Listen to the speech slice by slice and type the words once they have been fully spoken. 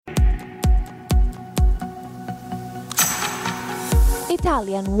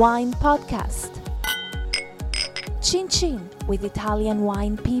Italian Wine Podcast. Chin Chin with Italian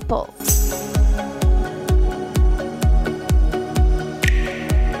wine people.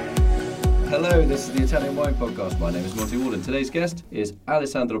 Hello, this is the Italian Wine Podcast. My name is Monty Waldin. Today's guest is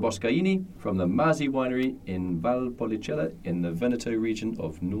Alessandra Boscaini from the Masi Winery in Valpolicella in the Veneto region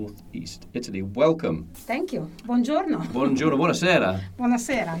of northeast Italy. Welcome. Thank you. Buongiorno. Buongiorno, buonasera.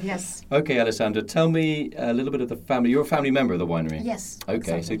 Buonasera, yes. Okay, Alessandra, tell me a little bit of the family. You're a family member of the winery? Yes. Okay,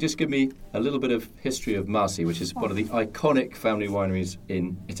 exactly. So just give me a little bit of history of Masi, which is one of the iconic family wineries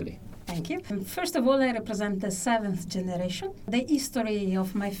in Italy. Thank you. First of all, I represent the seventh generation. The history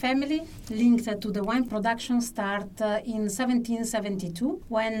of my family linked to the wine production start in 1772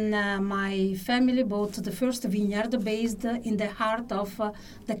 when my family bought the first vineyard based in the heart of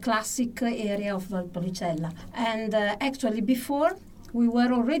the classic area of Valpolicella. And actually before, we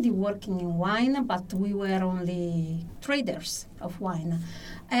were already working in wine, but we were only traders of wine.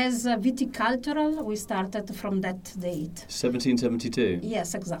 As viticultural, we started from that date. 1772?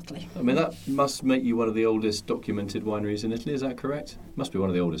 Yes, exactly. I mean, that must make you one of the oldest documented wineries in Italy, is that correct? Must be one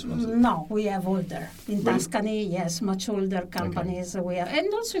of the oldest ones. No, we have older. In Really? Tuscany, yes, much older companies. Okay. We have,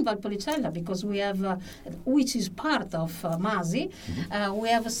 and also in Valpolicella, because we have, which is part of Masi, we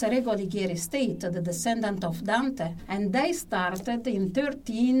have Serego Alighieri Estate, the descendant of Dante, and they started in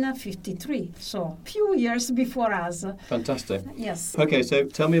 1353, so few years before us. Fantastic. Yes. Okay, so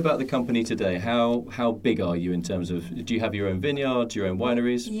tell me about the company today. How big are you in terms of, do you have your own vineyards, your own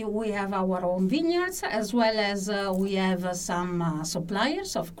wineries? We have our own vineyards, as well as we have some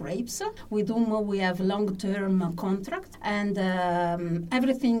suppliers of grapes with whom we have long-term contract, and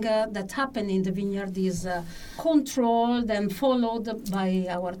everything that happens in the vineyard is controlled and followed by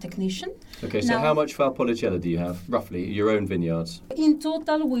our technician. Okay, so how much Valpolicella do you have, roughly, your own vineyards? In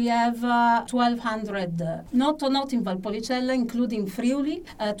total, we have 1,200, not in Valpolicella, including Friuli,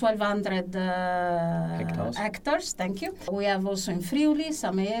 1,200 hectares, thank you. We have also in Friuli,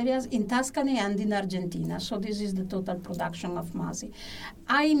 some areas, in Tuscany and in Argentina. So this is the total production of Masi.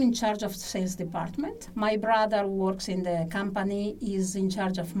 I'm in charge of sales department. My brother who works in the company is in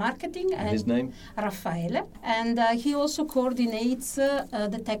charge of marketing. And his name? Raffaele. And he also coordinates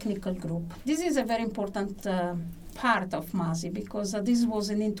the technical group. This is a very important part of Masi, because this was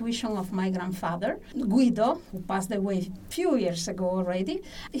an intuition of my grandfather, Guido, who passed away a few years ago already.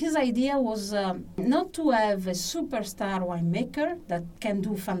 His idea was not to have a superstar winemaker that can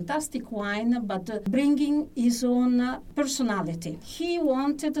do fantastic wine, but bringing his own personality. He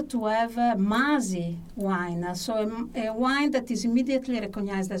wanted to have a Masi wine, so a wine that is immediately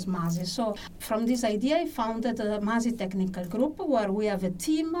recognized as Masi. So from this idea, I founded the Masi Technical Group, where we have a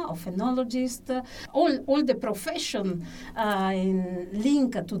team of enologists, all the profession in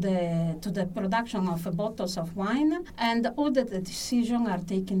link to the production of bottles of wine, and all the decisions are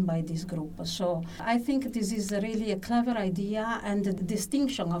taken by this group. So I think this is really a clever idea and the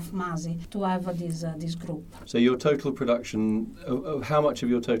distinction of Masi to have this group. So your total production, how much of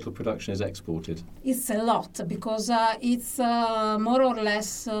your total production is exported? It's a lot, because it's more or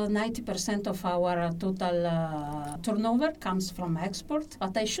less 90% of our total turnover comes from export.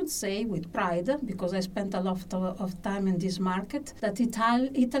 But I should say with pride, because I spent a lot of time in this market, that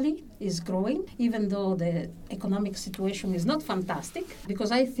Italy is growing, even though the economic situation is not fantastic,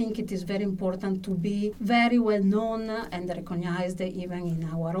 because I think it is very important to be very well known and recognized even in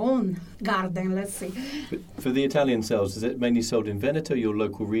our own garden, let's see. For the Italian sales, is it mainly sold in Veneto, your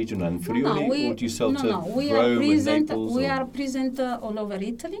local region, and Friuli, or do you sell to Rome and Naples? We are present all over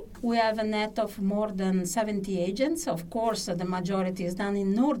Italy. We have a net of more than 70 agents. Of course, the majority is done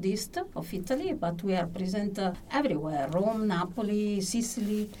in northeast of Italy, but we are present everywhere: Rome, Napoli,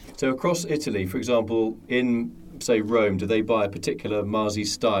 Sicily. So across Italy, for example, in say Rome, do they buy a particular Masi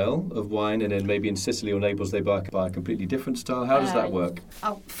style of wine, and then maybe in Sicily or Naples they buy a completely different style? How does that work?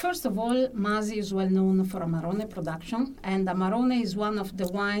 First of all, Masi is well known for Amarone production, and Amarone is one of the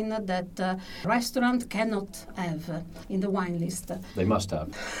wine that restaurant cannot have in the wine list. They must have.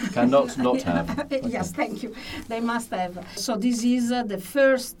 Cannot not have. Okay. Yes, thank you. They must have. So this is the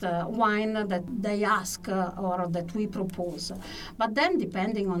first wine that they ask or that we propose. But then,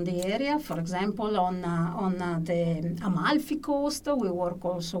 depending on the area, for example, on the Amalfi Coast, we work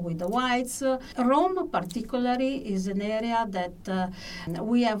also with the whites. Rome, particularly, is an area that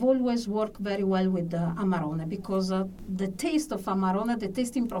we have always worked very well with Amarone, because the taste of Amarone, the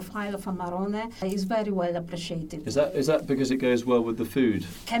tasting profile of Amarone is very well appreciated. Is that because it goes well with the food?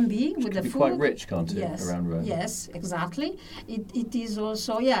 Can be with the food. It can be quite rich, can't it, yes, around Rome? Yes, exactly. It is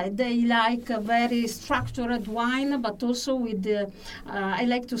also, they like a very structured wine, but also with the, I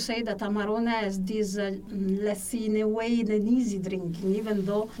like to say that Amarone has this, let's see in a way an easy drinking, even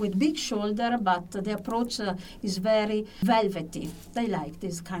though with big shoulder, but the approach is very velvety. They like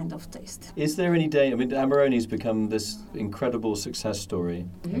this kind of taste. Is there any day, I mean, Amarone's become this incredible success story.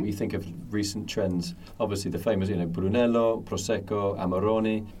 Mm-hmm. You think of recent trends, obviously the famous, Brunello, Prosecco,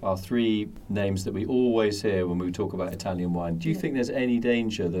 Amarone are three names that we always hear when we talk about Italian wine. Do you think there's any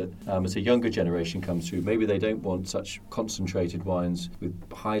danger that as a younger generation comes through, maybe they don't want such concentrated wines with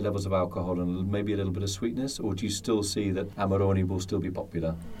high levels of alcohol and maybe a little bit of sweetness, or do you still see that Amarone will still be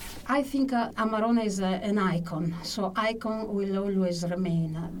popular? I think Amarone is an icon, so icon will always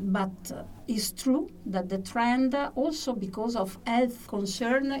remain. But it's true that the trend, also because of health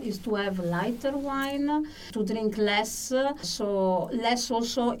concern, is to have lighter wine, to drink less, so less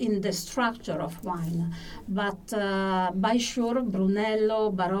also in the structure of wine. But by sure,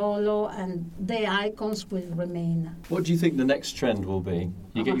 Brunello, Barolo, and the icons will remain. What do you think the next trend will be?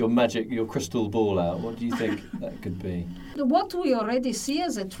 You get your crystal ball out. What do you think that could be? What we already see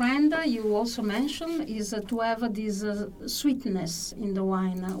as a trend, you also mentioned, is to have this sweetness in the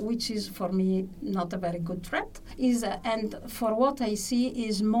wine, which is for me not a very good trend. And for what I see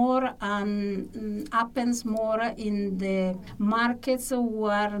is more happens more in the markets who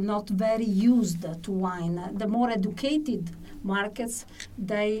are not very used to wine. The more educated markets,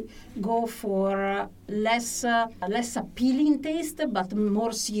 they go for less appealing taste, but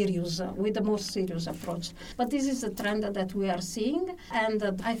more serious, with a more serious approach. But this is a trend that we are seeing,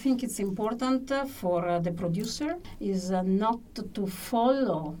 and I think it's important for the producer is not to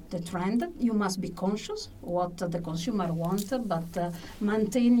follow the trend. You must be conscious what the consumer wants, but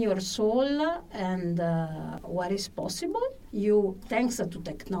maintain your soul and what is possible. You, thanks to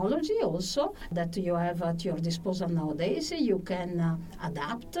technology also that you have at your disposal nowadays, you can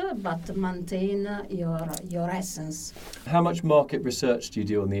adapt but maintain your essence. How much market research do you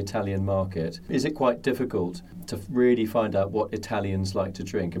do on the Italian market? Is it quite difficult to really find out what Italians like to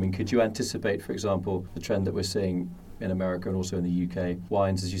drink? I mean, could you anticipate, for example, the trend that we're seeing in America and also in the UK,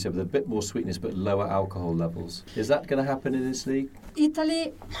 wines, as you said, with a bit more sweetness but lower alcohol levels? Is that going to happen in Italy?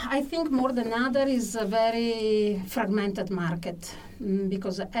 Italy, I think more than other, is a very fragmented market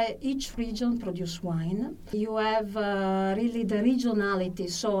because each region produces wine. You have really the regionality,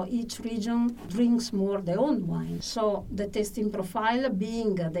 so each region drinks more their own wine. So the tasting profile,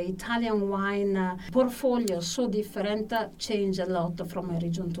 being the Italian wine portfolio so different, change a lot from a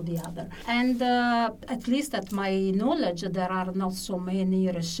region to the other. And at least at my knowledge, there are not so many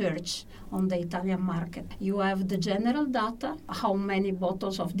research on the Italian market. You have the general data, how many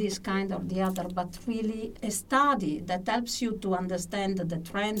bottles of this kind or the other, but really a study that helps you to understand the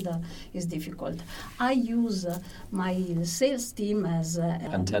trend is difficult. I use my sales team as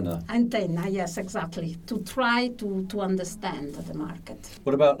antenna, yes, exactly, to try to understand the market.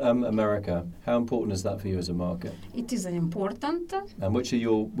 What about America? How important is that for you as a market? It is important. And which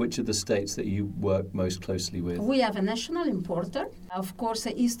are the states that you work most closely with? We have a national importer. Of course,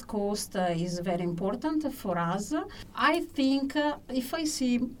 the East Coast is very important for us. I think if I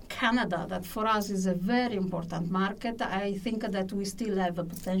see Canada, that for us is a very important market, I think that we still have a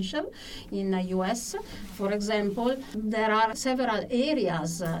potential in the US. For example, there are several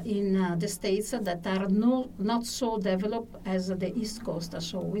areas in the States that are not so developed as the East Coast,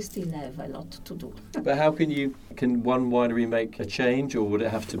 so we still have a lot to do. But how can one winery make a change, or would it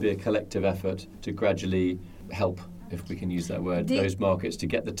have to be a collective effort to gradually help, if we can use that word, those markets to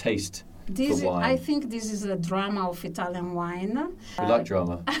get the taste for wine? I think this is a drama of Italian wine. You like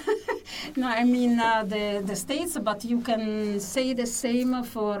drama? No, I mean the States, but you can say the same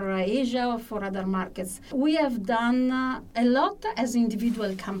for Asia or for other markets. We have done a lot as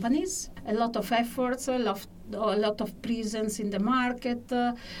individual companies, a lot of efforts, a lot of presence in the market,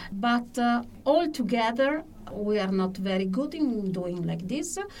 but all together we are not very good in doing like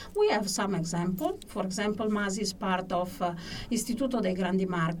this. We have some example. For example, Masi is part of Istituto dei Grandi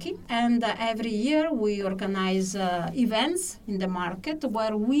Marchi, and every year we organize events in the market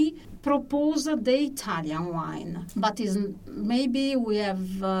where we propose the Italian wine. But maybe we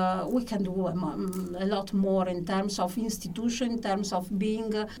can do a lot more in terms of institution, in terms of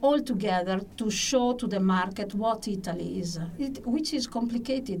being all together to show to the market what Italy is. Which is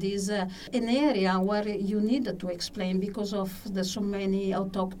complicated, is an area where you need to explain because of the so many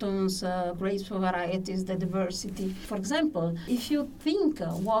autochthones, grape varieties, the diversity. For example, if you think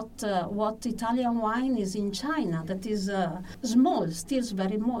what Italian wine is in China, that is small, still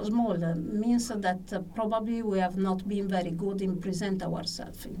very small, means that probably we have not been very good in present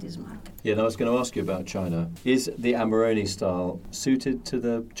ourselves in this market. Yeah, and I was going to ask you about China. Is the Amarone style suited to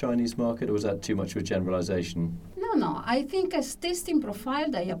the Chinese market, or is that too much of a generalization? No, No. I think as tasting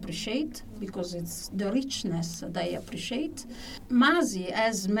profile they appreciate because it's the richness they appreciate. Masi,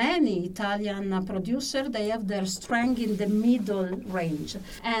 as many Italian producers, they have their strength in the middle range.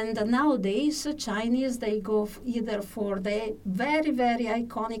 And nowadays, Chinese, they go either for the very, very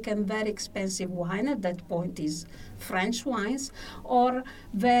iconic and very expensive wine, at that point is French wines, or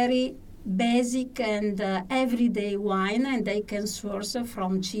very basic and everyday wine, and they can source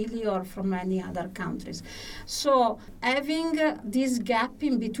from Chile or from any other countries. So having this gap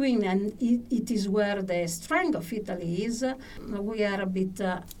in between, and it is where the strength of Italy is, we are a bit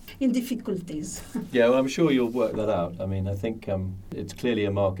in difficulties. Yeah, well, I'm sure you'll work that out. I mean, I think it's clearly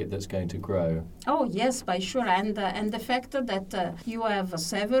a market that's going to grow. Oh, yes, by sure. And the fact that you have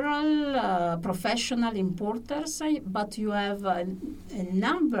several professional importers, but you have a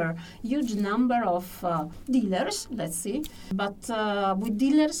huge number of dealers, let's see. But with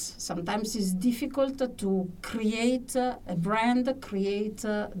dealers, sometimes it's difficult to create a brand, create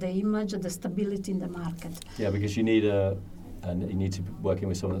the image, the stability in the market. Yeah, because you need to be working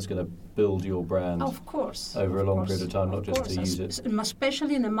with someone that's going to build your brand of course, over a long period of time, not just to use it.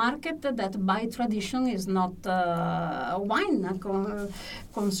 Especially in a market that by tradition is not a wine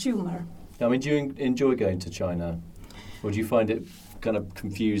consumer. I mean, do you enjoy going to China? Or do you find it kind of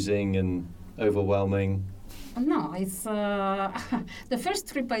confusing and overwhelming? No, it's the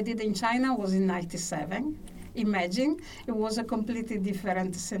first trip I did in China was in '97. Imagine, it was a completely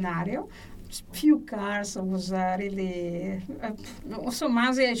different scenario. Few cars was really also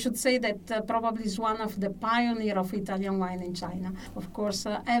Masi, I should say that probably is one of the pioneer of Italian wine in China. Of course,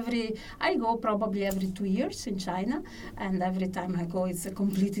 I go probably every 2 years in China, and every time I go it's a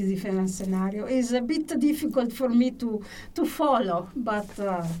completely different scenario. It's a bit difficult for me to follow, but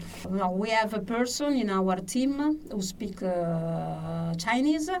we have a person in our team who speaks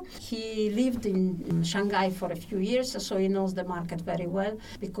Chinese. He lived in Shanghai for a few years, so he knows the market very well,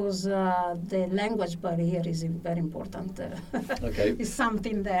 because the language barrier is very important. Okay. Is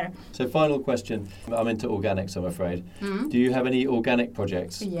something there. So final question. I'm into organics, I'm afraid. Mm-hmm. Do you have any organic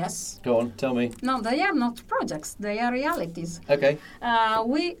projects? Yes. Go on, tell me. No, they are not projects. They are realities. Okay.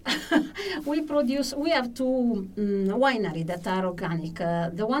 We have two wineries that are organic.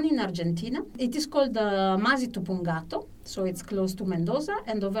 The one in Argentina, it is called Masi Tupungato. So it's close to Mendoza,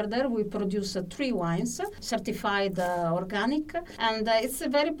 and over there we produce 3 wines certified organic, and it's a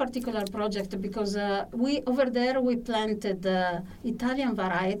very particular project because over there we planted Italian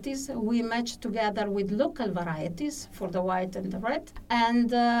varieties. We matched together with local varieties for the white and the red,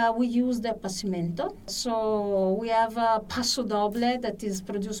 and we use the Appassimento. So we have Passo Doble that is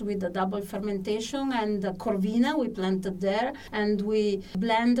produced with the double fermentation, and Corvina we planted there, and we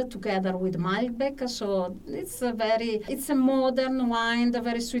blend together with Malbec. So it's a modern wine,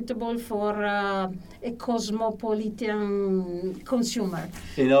 very suitable for a cosmopolitan consumer.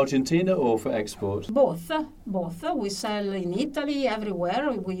 In Argentina or for export? Both. We sell in Italy,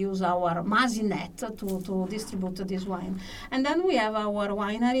 everywhere. We use our Masi net to distribute this wine. And then we have our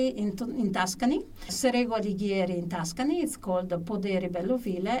winery in Tuscany, Serego Alighieri in Tuscany. It's called Poderi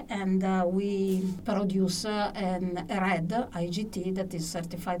Belloville, and we produce a red IGT that is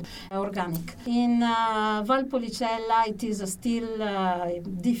certified organic. In Valpolicella, it is still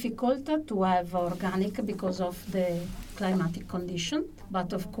difficult to have organic because of the climatic condition,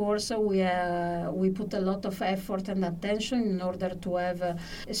 but of course we put a lot of effort and attention in order to have a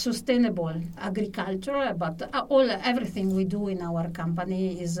sustainable agriculture. But everything we do in our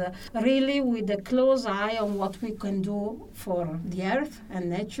company is really with a close eye on what we can do for the earth and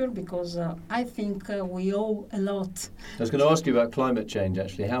nature, because I think we owe a lot. I was going to ask you about climate change,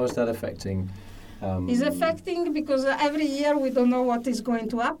 actually. How is that affecting? Is affecting because every year we don't know what is going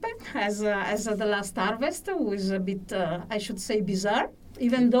to happen. As the last harvest was a bit, I should say, bizarre.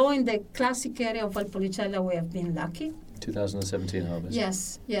 Even though in the classic area of Valpolicella we have been lucky. 2017 harvest.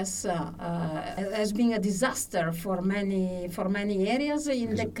 Yes, has been a disaster for many areas.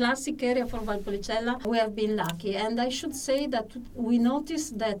 In the classic area for Valpolicella, we have been lucky, and I should say that we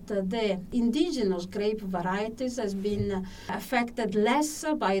noticed that the indigenous grape varieties has been affected less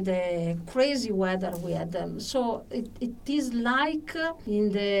by the crazy weather we had. So it is like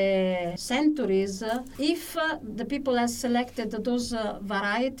in the centuries, if the people have selected those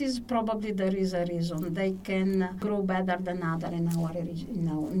varieties, probably there is a reason. They can grow better than other in our region,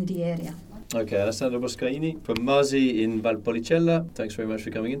 in the area. Okay, Alessandra Boscaini from Masi in Valpolicella. Thanks very much for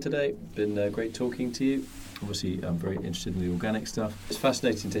coming in today. Been great talking to you. Obviously, I'm very interested in the organic stuff. It's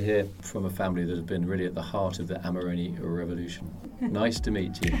fascinating to hear from a family that has been really at the heart of the Amarone revolution. Nice to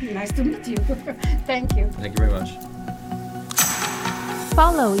meet you. Nice to meet you. Thank you. Thank you very much.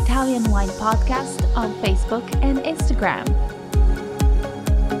 Follow Italian Wine Podcast on Facebook and Instagram.